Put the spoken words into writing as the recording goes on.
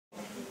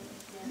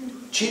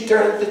cheater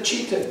and the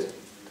cheated.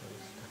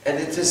 And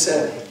it is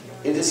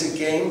a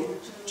game,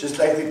 just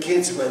like the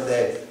kids when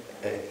they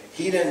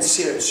hide and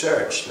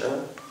search,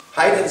 no?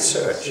 Hide and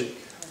search.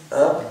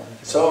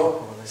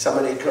 So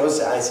somebody closes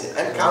their eyes and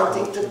says, I'm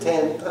counting to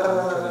 10.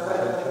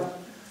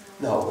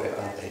 No, where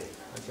are they?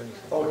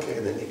 Okay,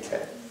 then he can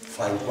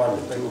find 1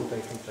 and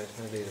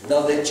 2.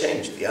 Now they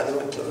change. The other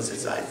one closes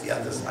his eyes, the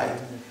other side.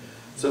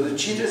 So the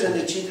cheaters and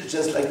the cheaters,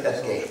 just like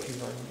that game.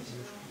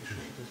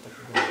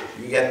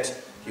 You get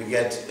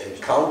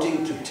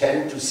counting to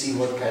 10 to see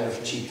what kind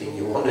of cheating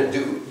you want to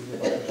do,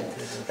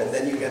 and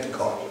then you get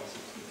caught,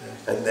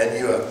 and then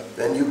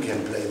you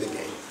can play the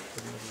game.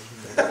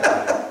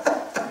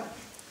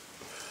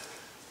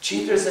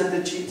 Cheaters and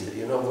the cheated.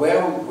 You know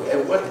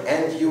at what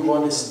end you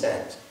want to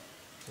stand,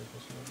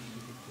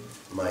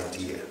 my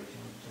dear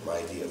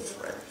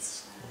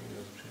friends.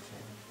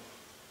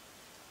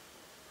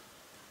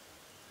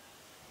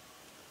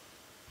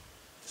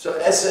 So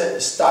as a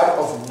start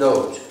of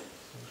note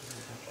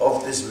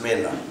of this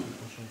Mela,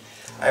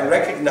 I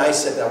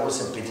recognize that I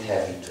was a bit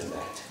heavy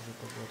tonight.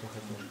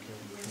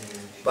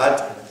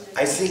 But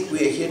I think we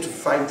are here to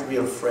find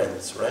real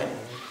friends, right?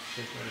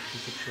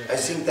 I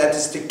think that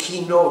is the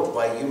keynote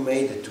why you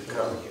made it to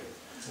come here.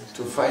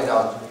 To find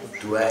out,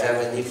 do I have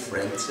any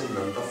friends in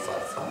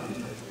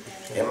Nandafalva?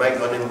 Am I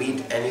going to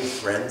meet any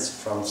friends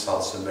from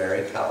South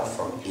America or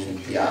from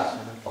India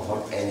or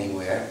from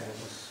anywhere?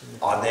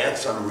 Are there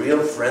some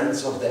real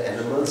friends of the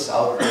animals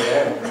out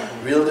there?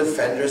 Real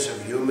defenders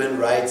of human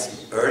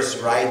rights,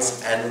 earth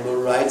rights, animal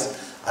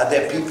rights? Are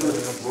there people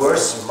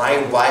worth my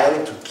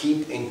while to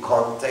keep in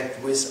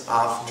contact with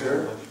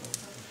after?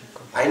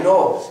 I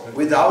know,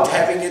 without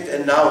having it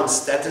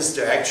announced, that is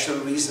the actual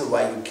reason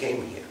why you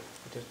came here.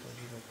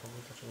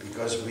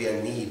 Because we are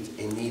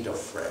in need of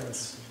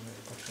friends.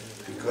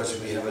 Because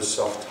we have a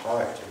soft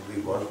heart and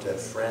we want to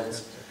have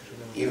friends.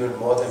 Even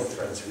more than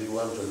friends, we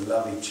want to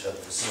love each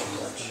other so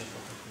much.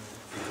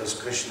 Because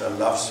Krishna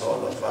loves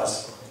all of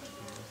us.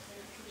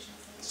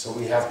 So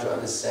we have to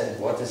understand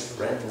what is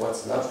friend,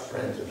 what's not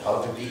friend, and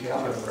how to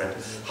become a friend.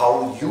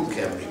 How you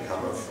can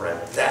become a friend.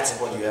 That's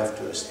what you have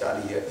to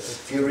study here.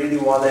 If you really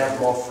want to have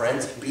more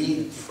friends,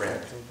 be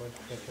friend.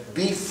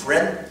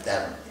 Befriend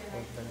them.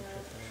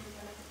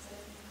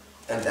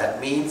 And that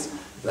means,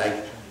 like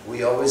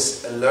we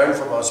always learn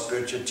from our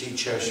spiritual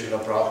teacher,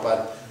 Srila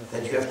Prabhupada,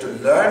 that you have to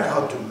learn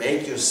how to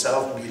make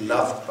yourself be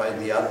loved by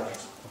the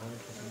others.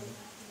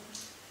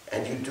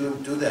 And you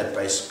don't do that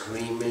by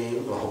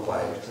screaming or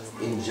by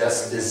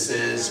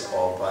injustices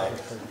or by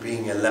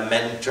being a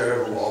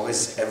lamenter who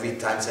always every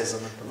time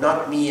says,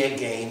 not me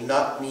again,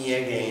 not me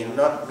again,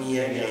 not me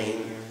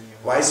again.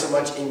 Why so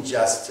much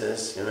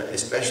injustice? You know,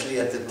 especially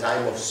at the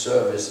time of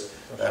service,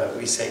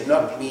 we say,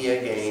 not me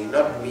again,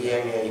 not me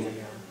again.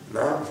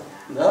 No,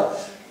 no,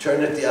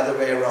 turn it the other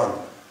way around.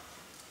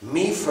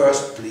 Me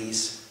first,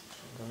 please.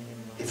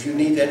 If you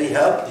need any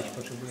help,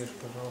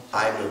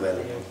 I'm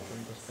available.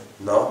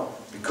 No?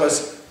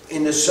 Because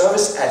in the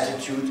service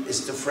attitude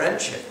is the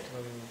friendship.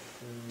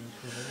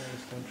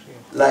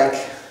 Like,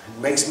 it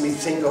makes me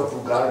think of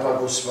Bhugarva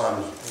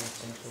Goswami.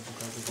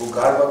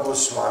 Bhugarva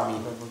Goswami,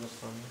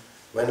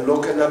 when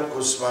Lokanath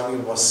Goswami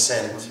was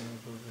sent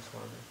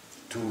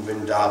to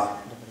Vrindavan,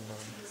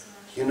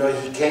 you know,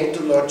 he came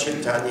to Lord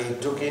Chaitanya, he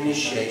took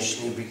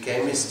initiation, he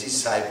became his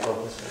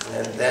disciple,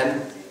 and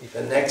then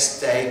the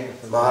next day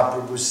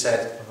Mahaprabhu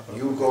said,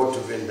 you go to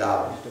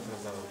Vrindavan.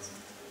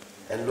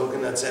 And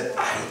Lokanath said,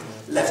 I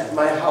left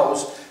my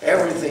house,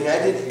 everything.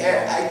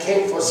 I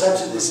came for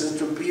such a distance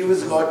to be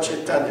with Lord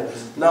Chaitanya.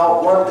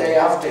 Now, one day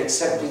after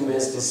accepting me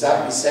as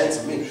disciple, he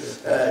sends me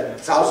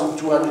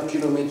 1,200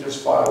 kilometers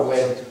far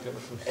away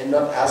and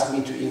not ask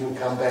me to even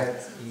come back.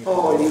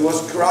 Oh, and he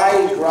was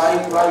crying,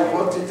 crying, crying.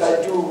 What did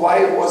I do?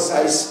 Why was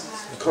I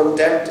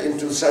condemned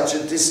into such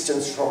a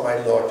distance from my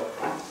Lord?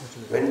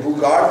 When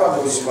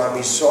Bhugarva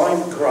Goswami saw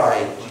him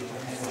crying,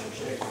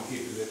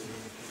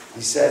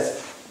 he said,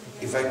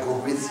 if I go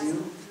with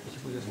you,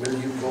 will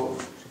you go?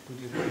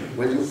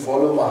 Will you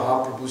follow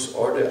Mahaprabhu's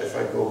order if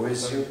I go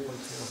with you?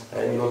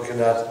 And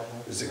Lokanath,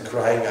 with a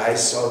crying eye,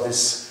 saw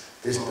this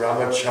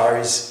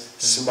brahmachari's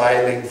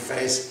smiling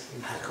face.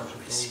 I'll go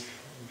with you.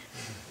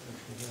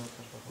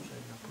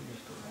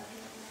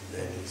 And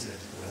then he said,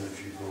 well, if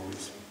you go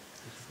with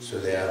me. So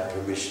they had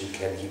permission,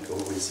 can he go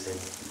with him?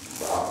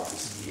 Mahaprabhu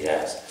said,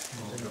 yes.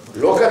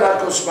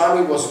 Lokanath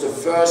Goswami was the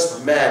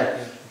first man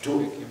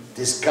to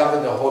discover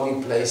the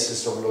holy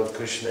places of Lord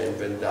Krishna in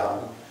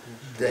Vrindavan.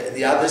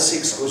 The other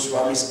 6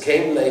 Goswamis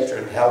came later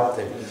and helped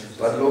him,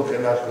 but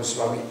Lokanath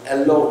Goswami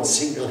alone,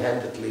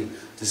 single-handedly,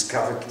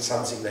 discovered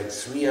something like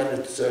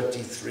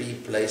 333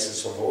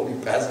 places of holy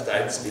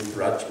pastimes in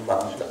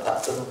Brajmanda.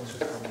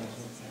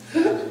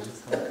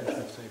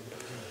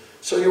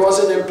 So he was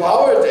an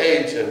empowered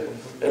agent,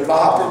 and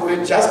Mahaprabhu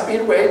had just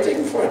been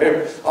waiting for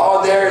him.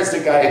 Oh, there is the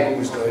guy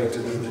who is going to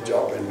do the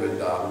job in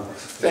Vrindavan.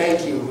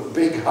 Thank you,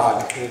 big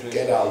hug,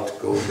 get out,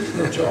 go do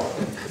the job.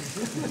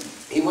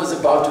 He was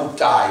about to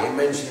die. He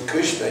mentioned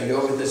Krishna,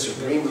 you're with the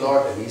Supreme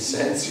Lord, and he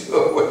sends you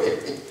away.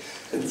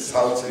 It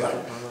sounds like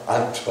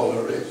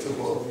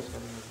untolerable.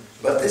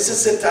 But this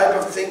is the type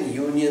of thing,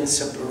 union,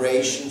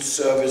 separation,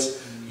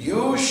 service.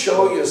 You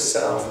show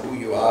yourself who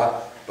you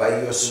are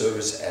by your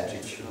service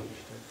attitude.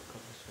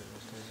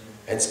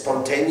 And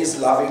spontaneous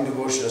loving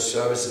devotional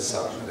service is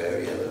something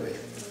very elevated.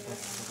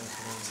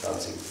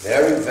 Something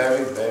very,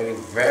 very, very,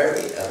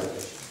 very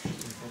elevated.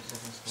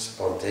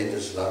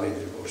 Spontaneous loving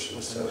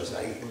devotional service.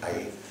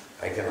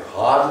 I can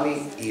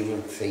hardly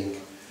even think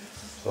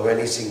of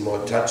anything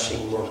more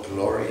touching, more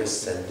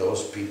glorious than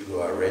those people who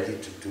are ready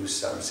to do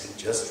something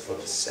just for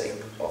the sake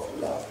of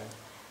love.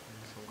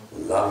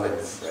 Love and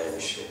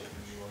friendship.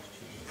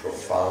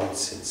 Profound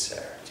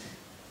sincerity.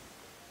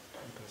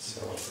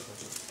 So,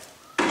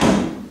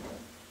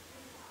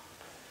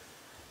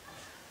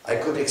 I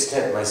could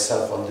extend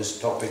myself on this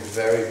topic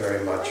very,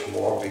 very much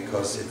more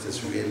because it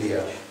is really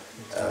a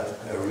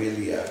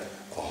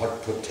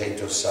hot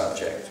potato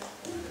subject.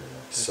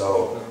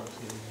 So,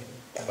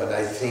 but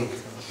I think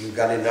you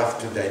got enough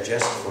to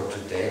digest for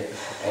today,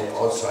 and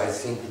also I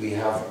think we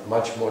have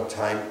much more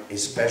time,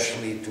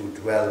 especially to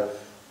dwell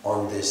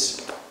on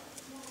this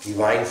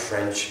divine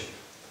friendship.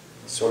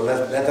 So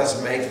let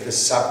us make the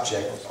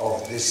subject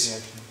of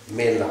this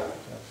mela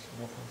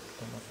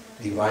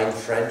divine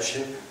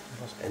friendship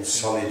and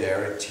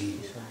solidarity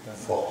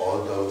for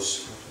all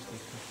those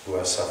who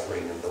are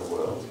suffering in the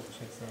world.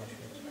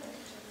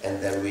 And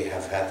then we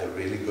have had a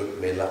really good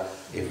mela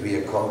if we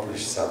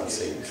accomplish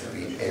something to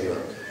be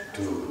able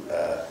to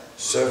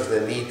serve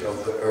the need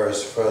of the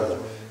earth further.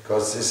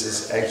 Because this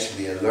is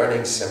actually a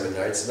learning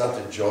seminar. It's not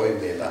a joy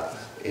mela,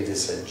 it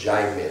is a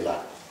jai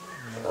mela.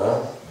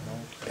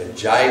 And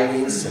jai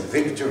means a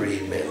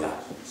victory mela.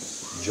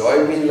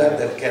 Joy mela,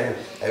 that can,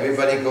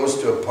 everybody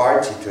goes to a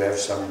party to have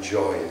some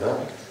joy,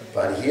 no?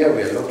 But here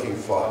we are looking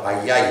for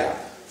ayaya,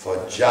 for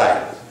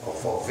jai, or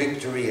for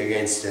victory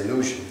against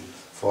illusion,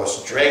 for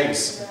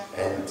strength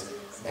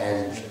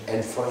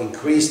and for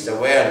increased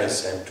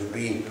awareness, and to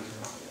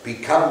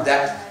become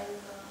that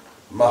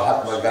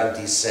Mahatma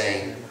Gandhi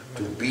saying,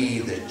 to be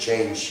the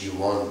change you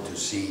want to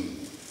see.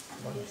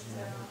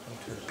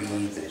 To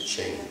be the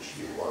change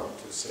you want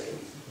to see.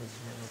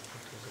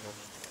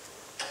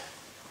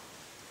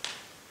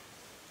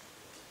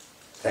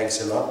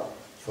 Thanks a lot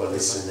for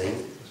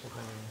listening,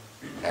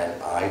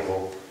 and I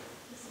hope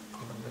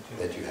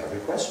that you have a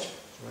question,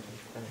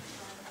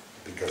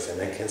 because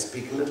then I can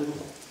speak a little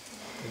more.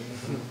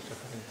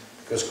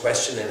 Because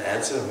question and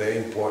answer are very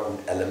important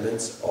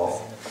elements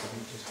of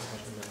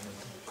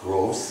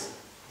growth,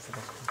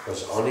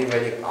 because only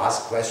when you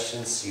ask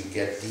questions you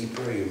get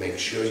deeper, you make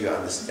sure you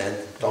understand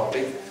the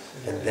topic,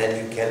 and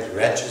then you can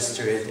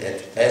register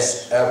it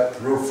as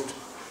approved.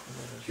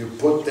 You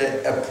put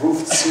the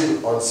approved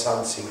seal on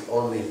something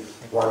only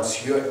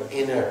once your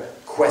inner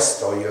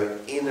quest or your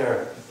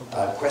inner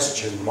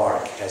question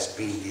mark has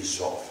been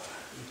dissolved.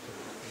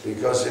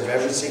 Because if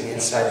everything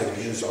inside of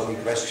you is only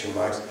question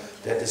marks,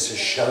 that is a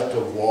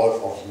shelter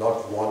wall of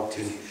not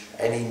wanting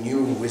any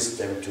new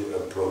wisdom to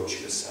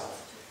approach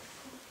yourself.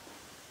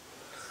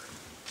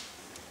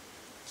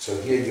 So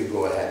here you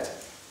go ahead.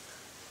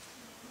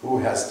 Who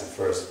has the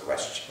first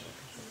question?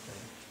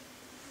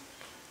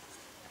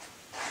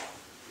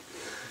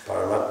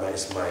 Paramatma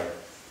is my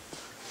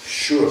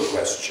sure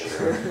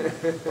questioner,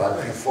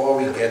 but before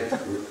we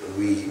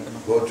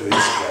go to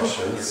his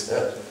questions,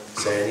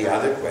 say any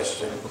other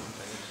question,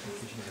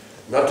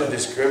 not to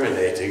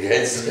discriminate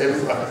against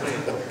him.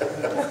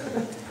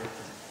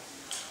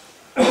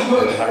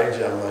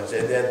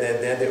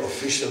 They're the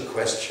official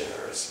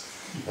questioners,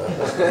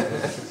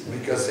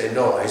 because they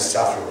know I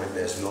suffer when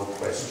there's no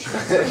question.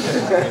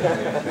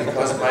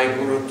 Because my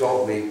guru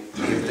told me,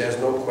 if there's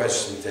no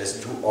question, there's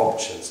two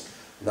options.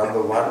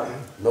 Number one,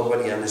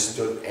 nobody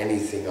understood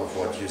anything of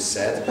what you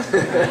said.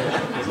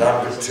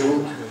 Number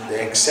two,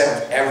 they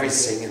accept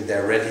everything and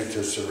they're ready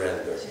to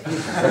surrender.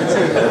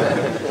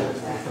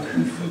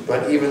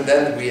 But even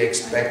then we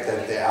expect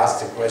that they ask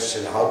the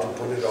question, how to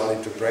put it all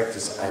into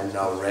practice. I'm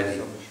now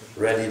ready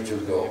to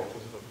go.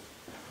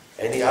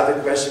 Any other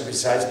question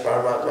besides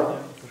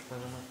Paramatma?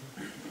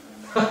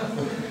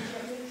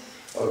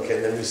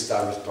 Okay, then we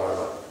start with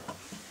Paramatma.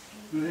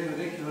 Gurudev,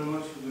 thank you very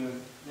much for the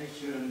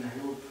lecture, and I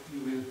hope you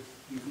will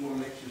give more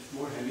lectures,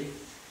 more heavy,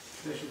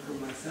 especially for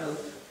myself.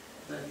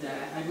 But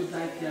I would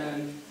like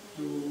to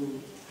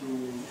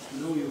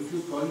know your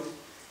viewpoint,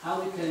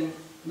 how we can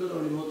not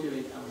only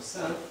motivate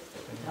ourselves,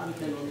 but how we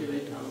can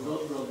motivate our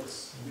God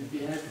brothers. If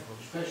we have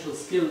special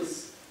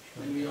skills,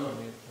 when we are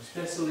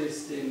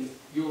specialists in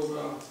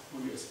yoga, or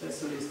we are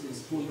specialists in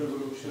spoon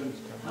revolution,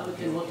 how we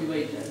can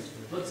motivate them?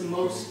 What's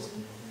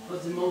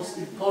the most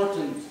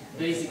important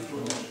basic for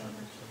them?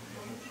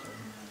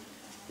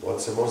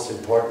 What's the most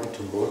important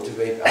to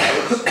motivate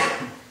others?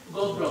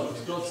 God brothers,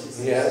 God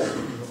sisters. Yeah.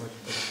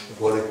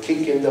 For a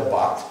kick in the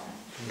butt.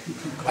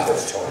 Oh,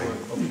 sorry.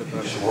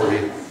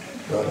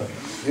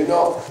 You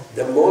know,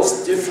 the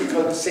most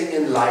difficult thing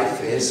in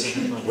life is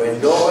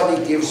when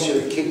nobody gives you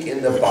a kick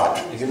in the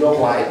butt. You know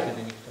why?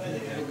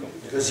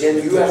 Because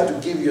then you have to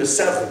give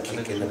yourself a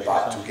kick in the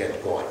butt to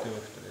get going.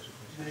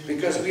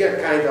 Because we are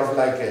kind of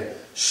like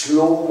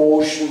slow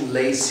motion,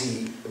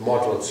 lazy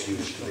models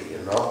usually, you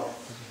know?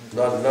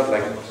 Not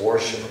like a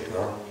Porsche, you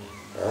know?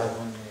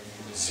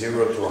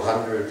 0 to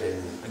 100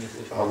 in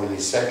how many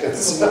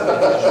seconds? No,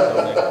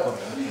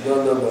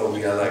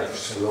 we are like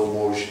slow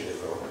motion, you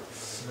know?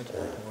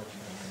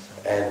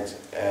 And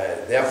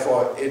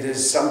therefore it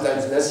is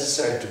sometimes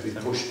necessary to be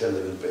pushed a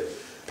little bit.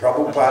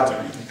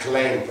 Prabhupada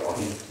claimed or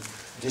he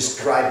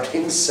described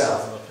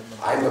himself,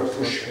 I'm a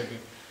pusher.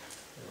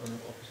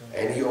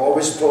 And he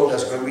always told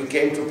us, when we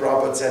came to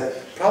Prabhupada, said,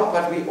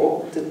 Prabhupada, we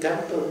opened the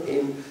temple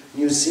in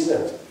New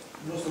Zealand.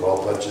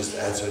 Prabhupada just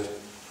answered,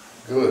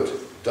 good,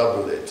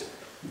 double it.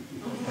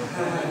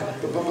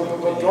 But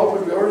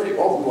Prabhupada, we already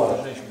opened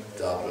one.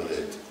 Double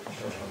it.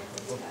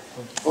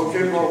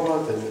 Okay,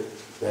 Prabhupada.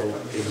 Then a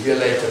year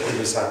later,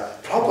 people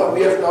said, Prabhupada,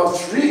 we have now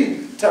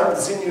 3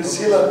 temples in New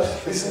Zealand.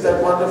 Isn't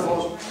that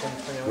wonderful?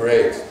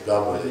 Great,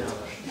 double it.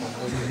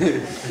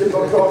 But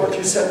Prabhupada,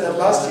 you said that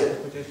last year.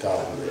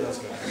 Double it.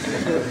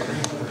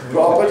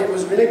 Prabhupada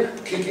was really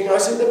kicking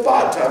us in the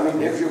butt, I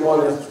mean, if you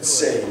want to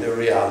say the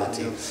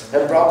reality.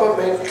 And Prabhupada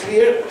made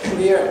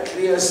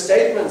clear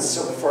statements.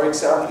 So, for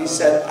example, he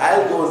said,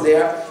 I'll go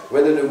there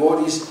where the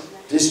devotees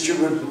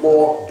distribute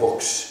more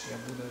books,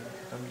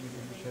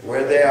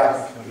 where they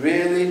are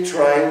really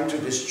trying to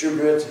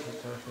distribute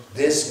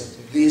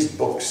these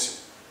books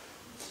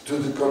to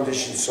the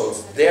conditioned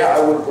souls. There I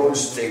would go and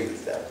stay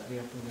with them.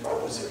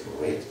 Prabhupada said,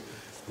 wait.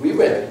 We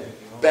went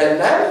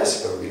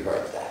bananas when we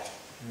heard that.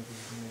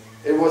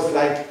 It was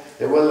like,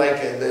 they were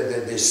like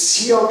the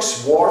Sioux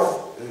war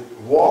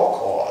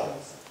call.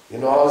 You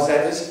know how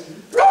that is?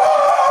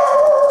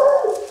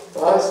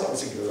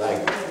 Something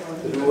like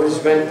the devotees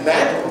went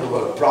mad on the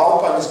world.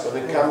 Prabhupada is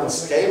going to come and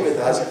stay with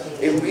us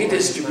if we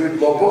distribute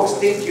more books.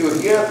 Did you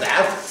hear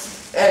that?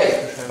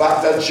 Hey,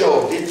 Bhakta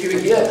Joe, did you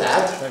hear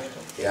that?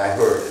 Yeah, I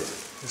heard it.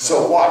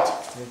 So what?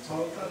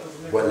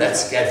 Well,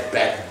 let's get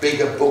back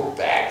bigger book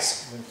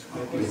bags,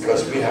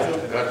 because we have to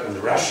go and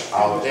rush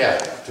out there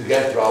to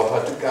get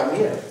Prabhupada to come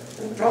here.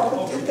 And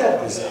Prabhupada did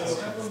that with us.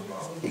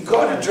 He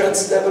got a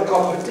transcendental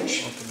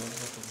competition.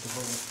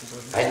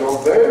 I know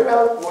very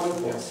well what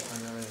it was.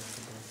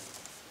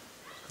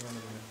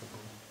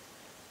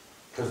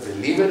 Because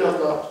believe it or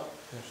not,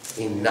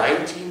 in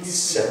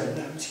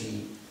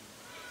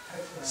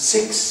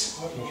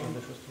 1976,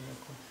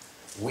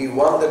 we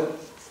won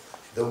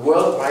the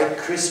worldwide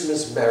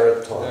Christmas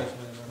marathon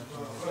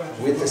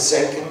with the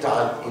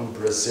Sankirtan in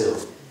Brazil.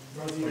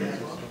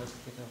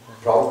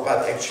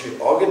 Prabhupada actually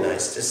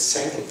organized a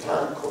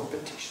Sankirtan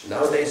competition.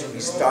 Nowadays we're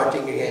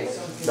starting again.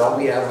 Now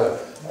we have a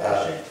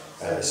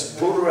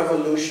Spoon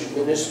Revolution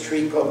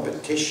Ministry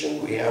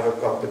competition. We have a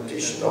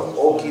competition of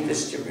Oki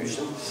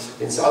distribution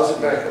in South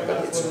America,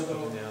 but it's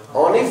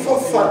only for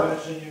fun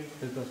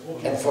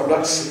and for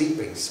not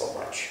sleeping so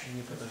much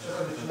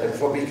and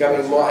for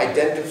becoming more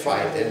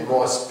identified and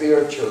more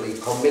spiritually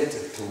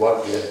committed to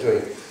what we are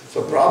doing.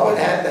 So Prabhupada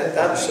had that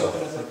done so.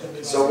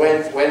 So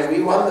when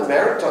we won the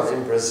marathon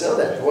in Brazil,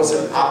 that was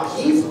an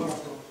upheaval,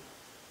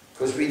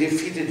 because we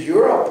defeated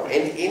Europe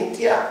and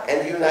India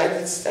and the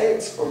United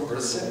States from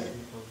Brazil.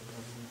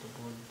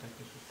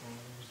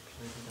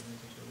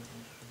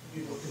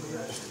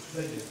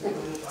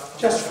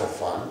 Just for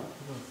fun.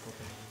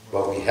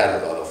 But we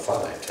had a lot of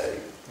fun, I tell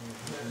you.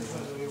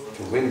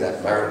 To win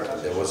that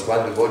marathon, there was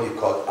one devotee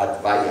called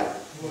Advaya.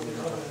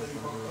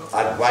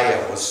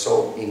 Advaya was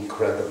so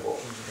incredible.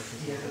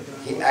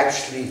 He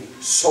actually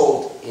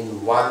sold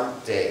in one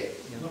day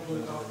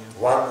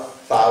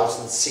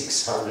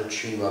 1,600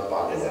 Srimad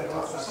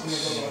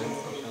Bhagavatams.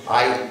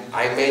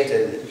 I made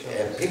a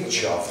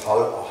picture of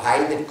how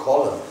high the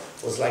column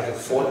was, like a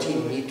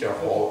 14-meter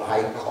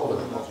high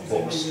column of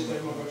books,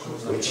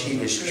 which he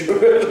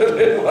distributed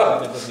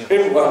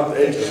in one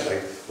day, just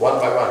like one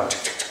by one.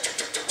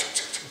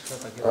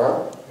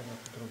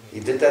 He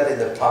did that in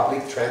the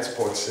public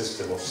transport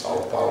system of Sao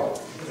Paulo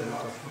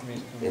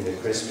in the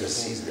Christmas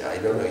season. I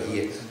don't know,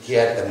 he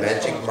had the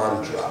magic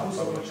mantra.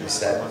 He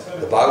said,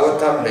 the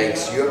Bhagavatam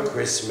makes your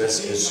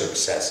Christmas a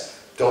success.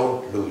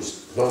 Don't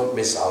lose, don't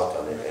miss out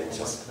on it, and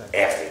just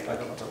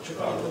everybody touch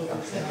Bhagavatam.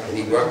 And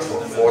he worked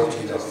for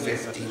 14 or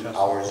 15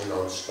 hours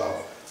non-stop.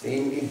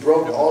 He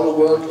broke all the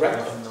world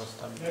records,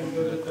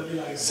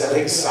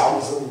 selling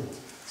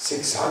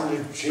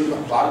 1,600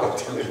 Srimad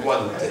Bhagavatam in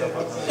one day.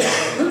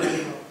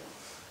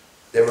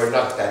 They were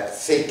not that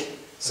thick,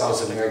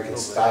 South American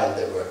style.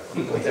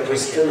 But there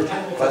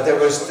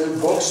were still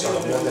books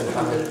of more than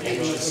 100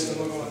 pages,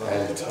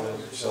 and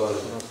so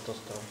it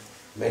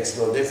makes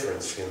no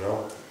difference, you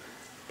know.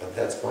 But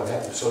that's what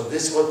happened. So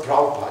this was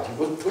Prabhupada. He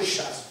would push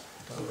us.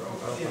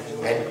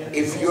 And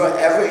if you are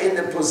ever in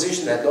the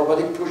position that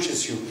nobody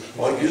pushes you,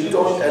 or you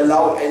don't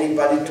allow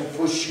anybody to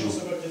push you,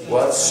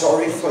 well,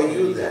 sorry for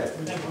you then,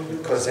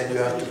 because then you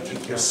have to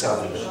kick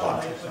yourself in the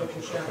butt.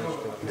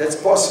 That's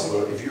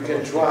possible if you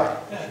can try.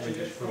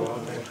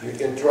 You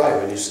can try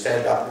when you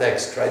stand up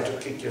next. Try to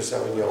kick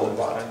yourself in your own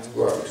butt. It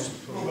works.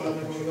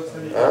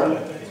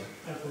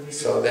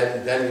 So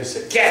then you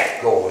say,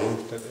 get going.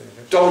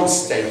 don't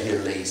stay here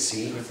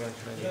lazy,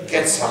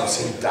 get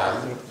something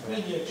done,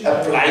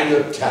 apply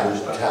your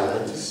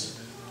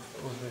talents.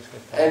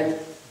 And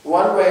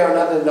one way or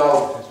another,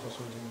 now,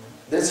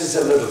 this is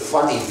a little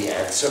funny, the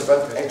answer,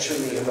 but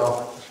actually, you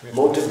know,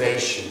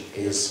 motivation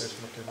is,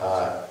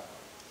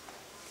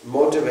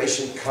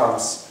 motivation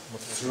comes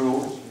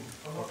through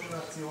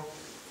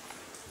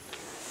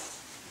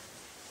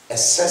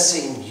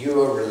assessing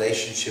your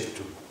relationship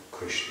to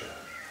Krishna.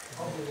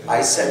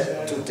 I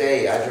said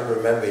today, I don't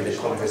remember in a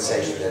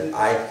conversation, that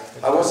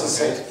I was a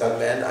Sankirtan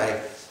man,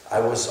 I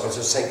was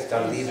also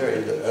Sankirtan leader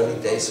in the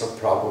early days of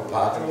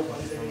Prabhupada,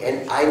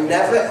 and I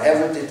never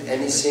ever did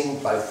anything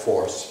by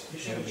force.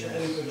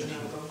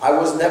 I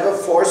was never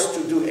forced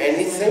to do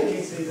anything,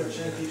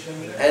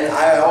 and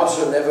I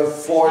also never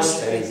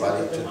forced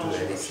anybody to do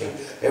anything.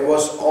 It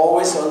was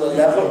always on the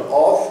level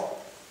of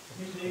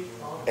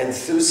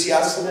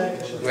enthusiasm,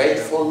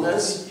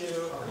 gratefulness,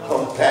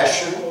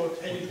 compassion,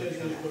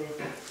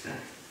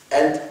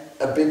 and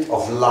a bit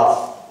of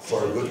love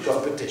for a good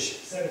competition.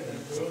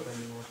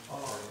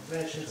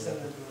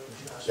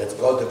 That's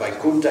called the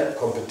Vaikuntha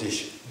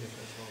competition.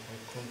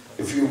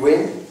 If you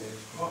win,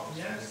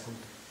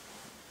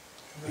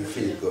 you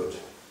feel good.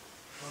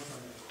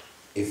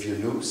 If you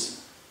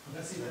lose,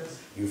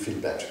 you feel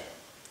better.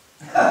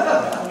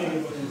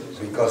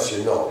 Because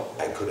you know,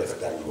 I could have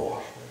done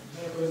more.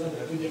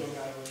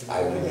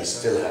 I really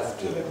still have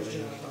to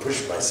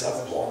push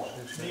myself more.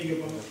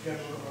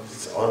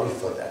 It's only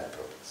for that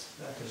purpose.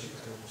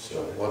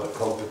 So what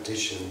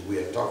competition we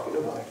are talking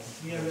about?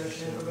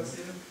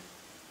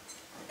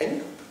 Any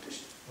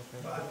competition.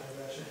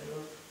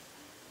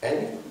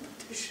 Any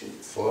competition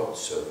for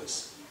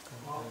service.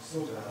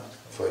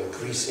 For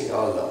increasing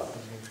our love.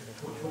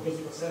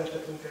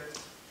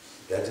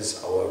 That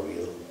is our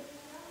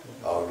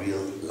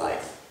real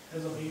life.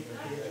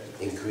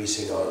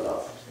 Increasing our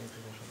love.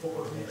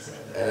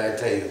 And I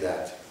tell you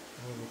that.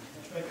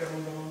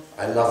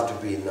 I love to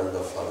be in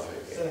Nandafalva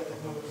again.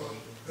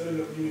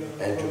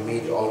 And to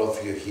meet all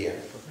of you here.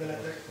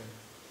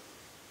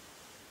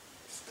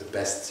 It's the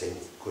best thing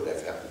could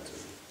have happened to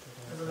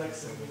me.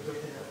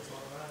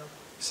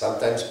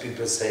 Sometimes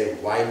people say,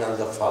 why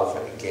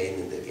Nandafalva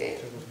again and again?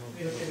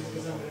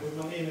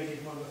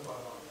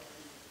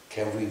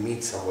 Can we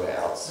meet somewhere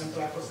else?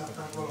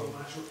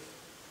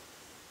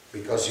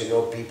 Because you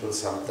know, people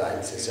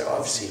sometimes they say, oh,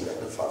 I've seen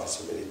Nandafalva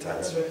so many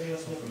times.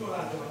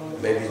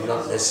 Maybe it's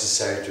not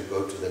necessary to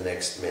go to the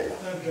next Mela.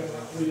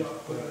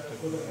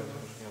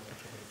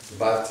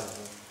 But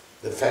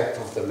the fact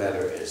of the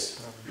matter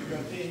is,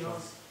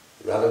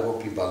 Radha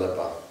Gopi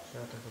Ballabha,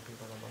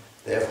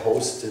 they have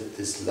hosted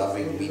this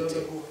loving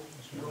meeting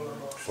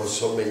for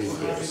so many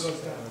years.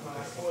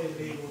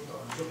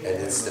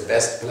 And it's the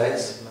best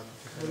place.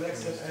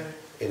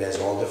 It has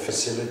all the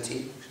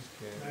facility.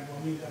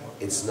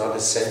 It's not a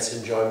sense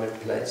enjoyment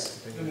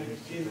place.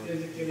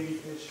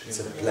 It's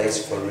a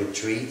place for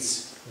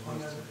retreats.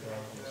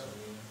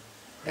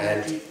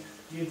 And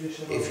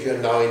if you're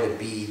now in a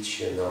beach,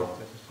 you know,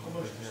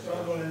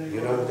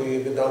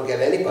 you don't get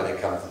anybody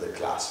come to the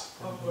class.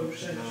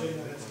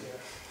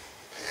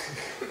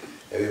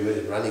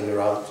 Everybody's running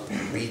around to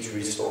beach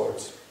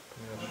resorts,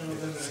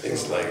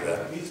 things like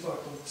that.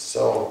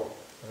 So,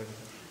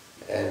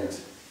 and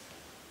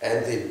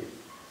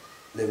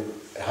the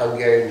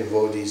Hungarian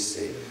devotees,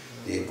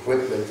 the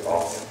equipment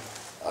of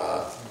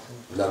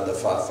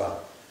Nandafalva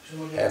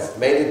have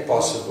made it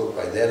possible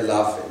by their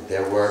love and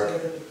their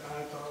work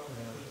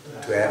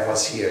to have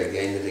us here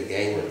again and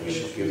again, and we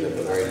should give them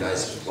a very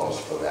nice applause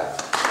for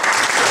that.